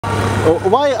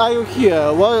Why are you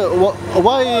here?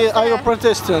 Why are you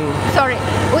protesting? Sorry,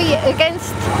 we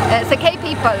against the gay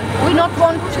people. We not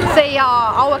want they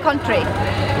are our country.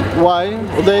 Why?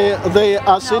 They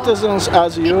are citizens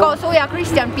as you? Because we are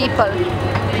Christian people.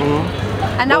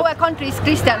 And our country is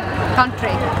Christian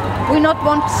country. We not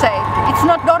want to say. It's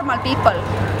not normal people.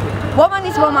 Woman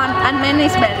is woman and man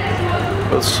is man.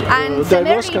 And the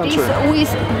marriage is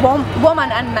with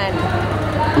woman and man.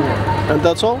 And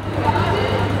that's all?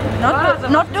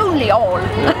 Not only all.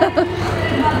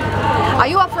 Are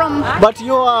you from? But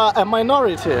you are a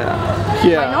minority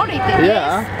here. Minority, yeah.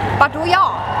 Yes. But we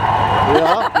are.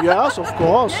 Yeah, yes, of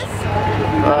course.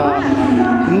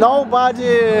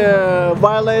 Nobody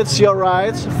violates your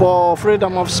rights for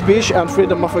freedom of speech and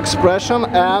freedom of expression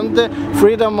and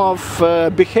freedom of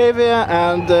behavior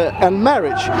and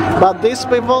marriage. But these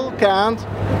people can't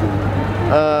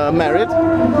marry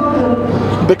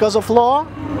because of law.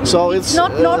 So it's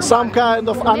some kind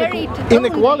of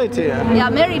inequality. Yeah,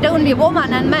 married only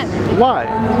woman and man. Why?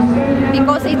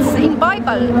 Because it's in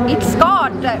Bible. It's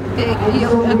God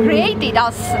created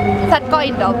us that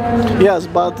kind of. Yes,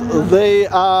 but they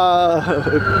are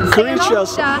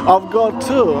creatures of God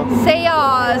too. They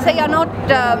are not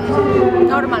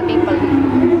normal people.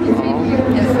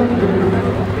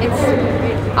 Yes.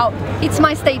 It's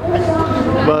my statement.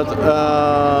 But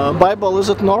Bible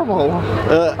isn't normal.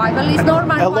 Bible is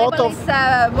normal. Bible is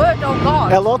word of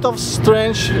God. A lot of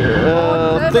strange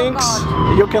things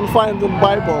you can find in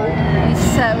Bible.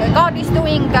 God is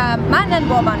doing man and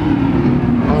woman.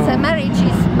 The marriage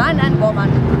is man and woman.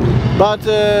 But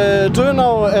do you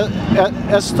know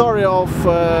a story of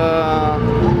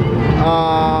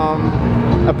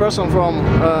a person from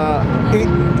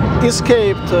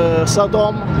escaped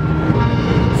Sodom?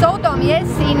 Sodom, yes,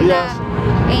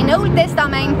 in Old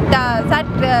Testament, that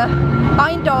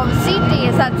kind of city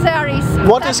that there is.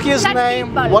 What is his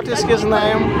name? What is his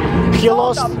name? He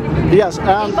lost. Yes,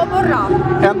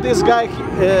 and this guy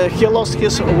he lost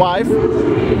his wife.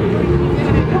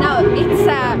 No, it's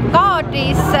God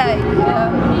is.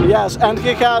 Yes, and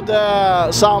he had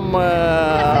some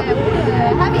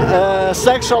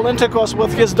sexual intercourse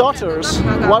with his daughters.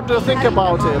 What do you think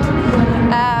about it?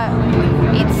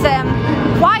 It's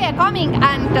fire coming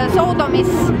and Sodom is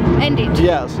ended.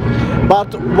 Yes,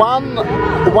 but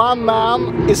one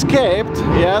man escaped.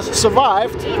 Yes,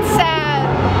 survived. It's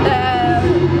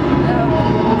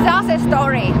a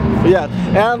story. Yeah,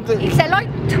 and it's a lot.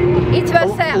 It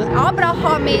was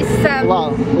Abraham is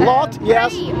Lot.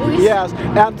 Yes, yes,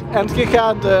 and he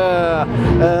had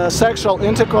sexual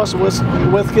intercourse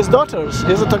with his daughters.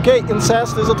 Is it okay?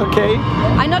 Incest? Is it okay?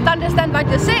 I not understand what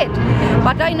you said,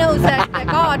 but I know that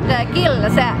God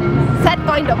kills that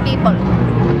kind of people.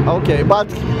 Okay, but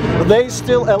they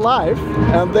still alive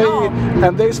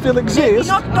and they still exist. Maybe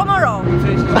not tomorrow.